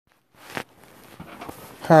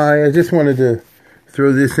Hi, I just wanted to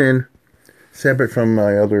throw this in, separate from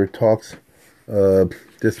my other talks.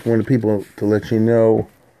 Just wanted people to let you know,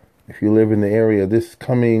 if you live in the area, this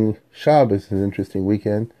coming Shabbos is an interesting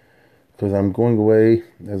weekend, because I'm going away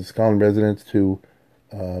as a Scotland resident to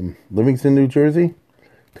Livingston, New Jersey,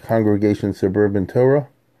 the Congregation Suburban Torah.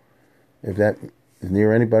 If that is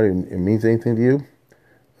near anybody, it means anything to you.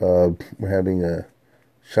 We're having a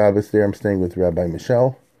Shabbos there. I'm staying with Rabbi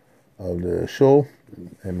Michelle of the Shul,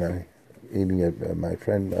 and eating at my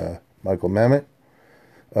friend Michael Mamet.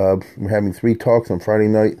 We're having 3 talks on Friday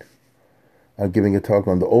night. I'm giving a talk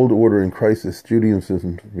on the Old Order in Crisis,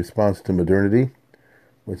 Judaism's response to modernity,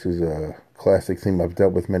 which is a classic theme I've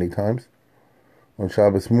dealt with many times. On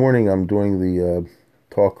Shabbos morning, I'm doing the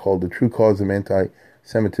talk called The True Cause of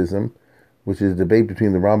Anti-Semitism, which is a debate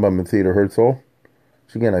between the Rambam and Theodor Herzl,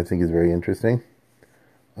 which again I think is very interesting.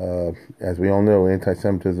 As we all know,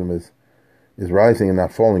 anti-Semitism is rising and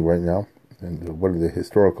not falling right now, and what are the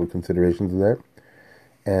historical considerations of that?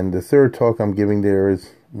 And the third talk I'm giving there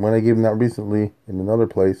is one I gave not recently in another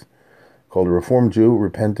place, called A Reformed Jew,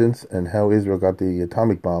 Repentance, and How Israel Got the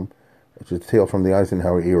Atomic Bomb, which is a tale from the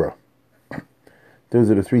Eisenhower era.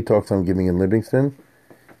 Those are the 3 talks I'm giving in Livingston.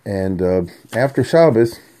 And after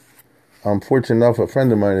Shabbos, I'm fortunate enough, a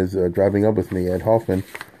friend of mine is driving up with me, Ed Hoffman.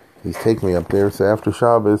 He's taking me up there. So after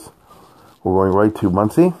Shabbos, we're going right to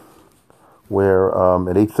Monsey, where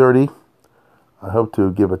at 8:30, I hope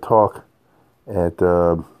to give a talk at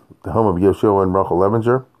the home of Yoshua and Rachel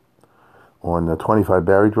Levinger on 25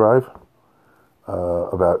 Barry Drive.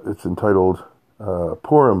 It's entitled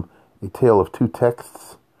Purim, A Tale of Two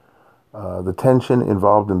Texts. The tension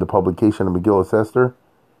involved in the publication of Megillah Esther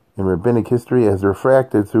in rabbinic history as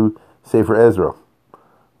refracted through Sefer Ezra,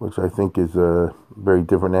 which I think is a very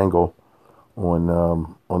different angle on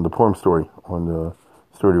the Purim story, on the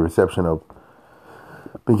story of reception of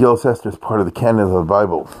Megillah Esther as part of the canon of the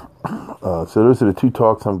Bible. So those are the 2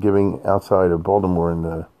 talks I'm giving outside of Baltimore in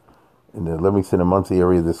the Livingston and Monsey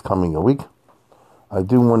area this coming week. I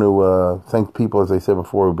do want to thank people, as I said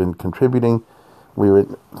before, who've been contributing.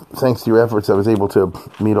 Thanks to your efforts, I was able to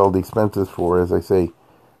meet all the expenses for, as I say,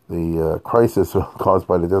 the crisis caused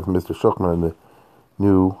by the death of Mr. Schuchman and the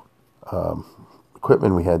new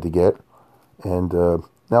equipment we had to get. And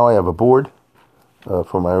now I have a board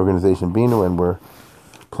for my organization, Binu, and we're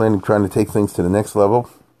trying to take things to the next level,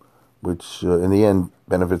 which in the end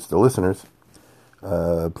benefits the listeners.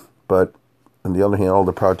 But on the other hand, all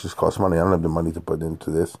the projects cost money. I don't have the money to put into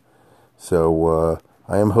this. So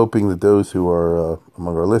I am hoping that those who are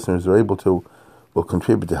among our listeners will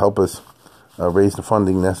contribute to help us raise the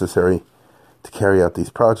funding necessary to carry out these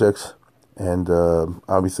projects. And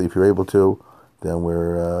obviously, if you're able to, then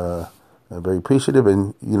we're very appreciative.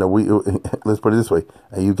 And, let's put it this way,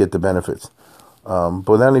 you get the benefits. But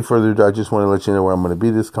without any further ado, I just want to let you know where I'm going to be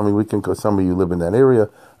this coming weekend, because some of you live in that area.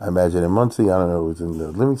 I imagine in Monsey. I don't know if it's in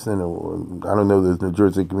Livingston, or I don't know those New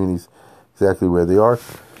Jersey communities exactly where they are.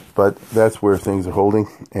 But that's where things are holding.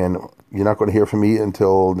 And you're not going to hear from me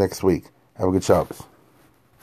until next week. Have a good Shabbos.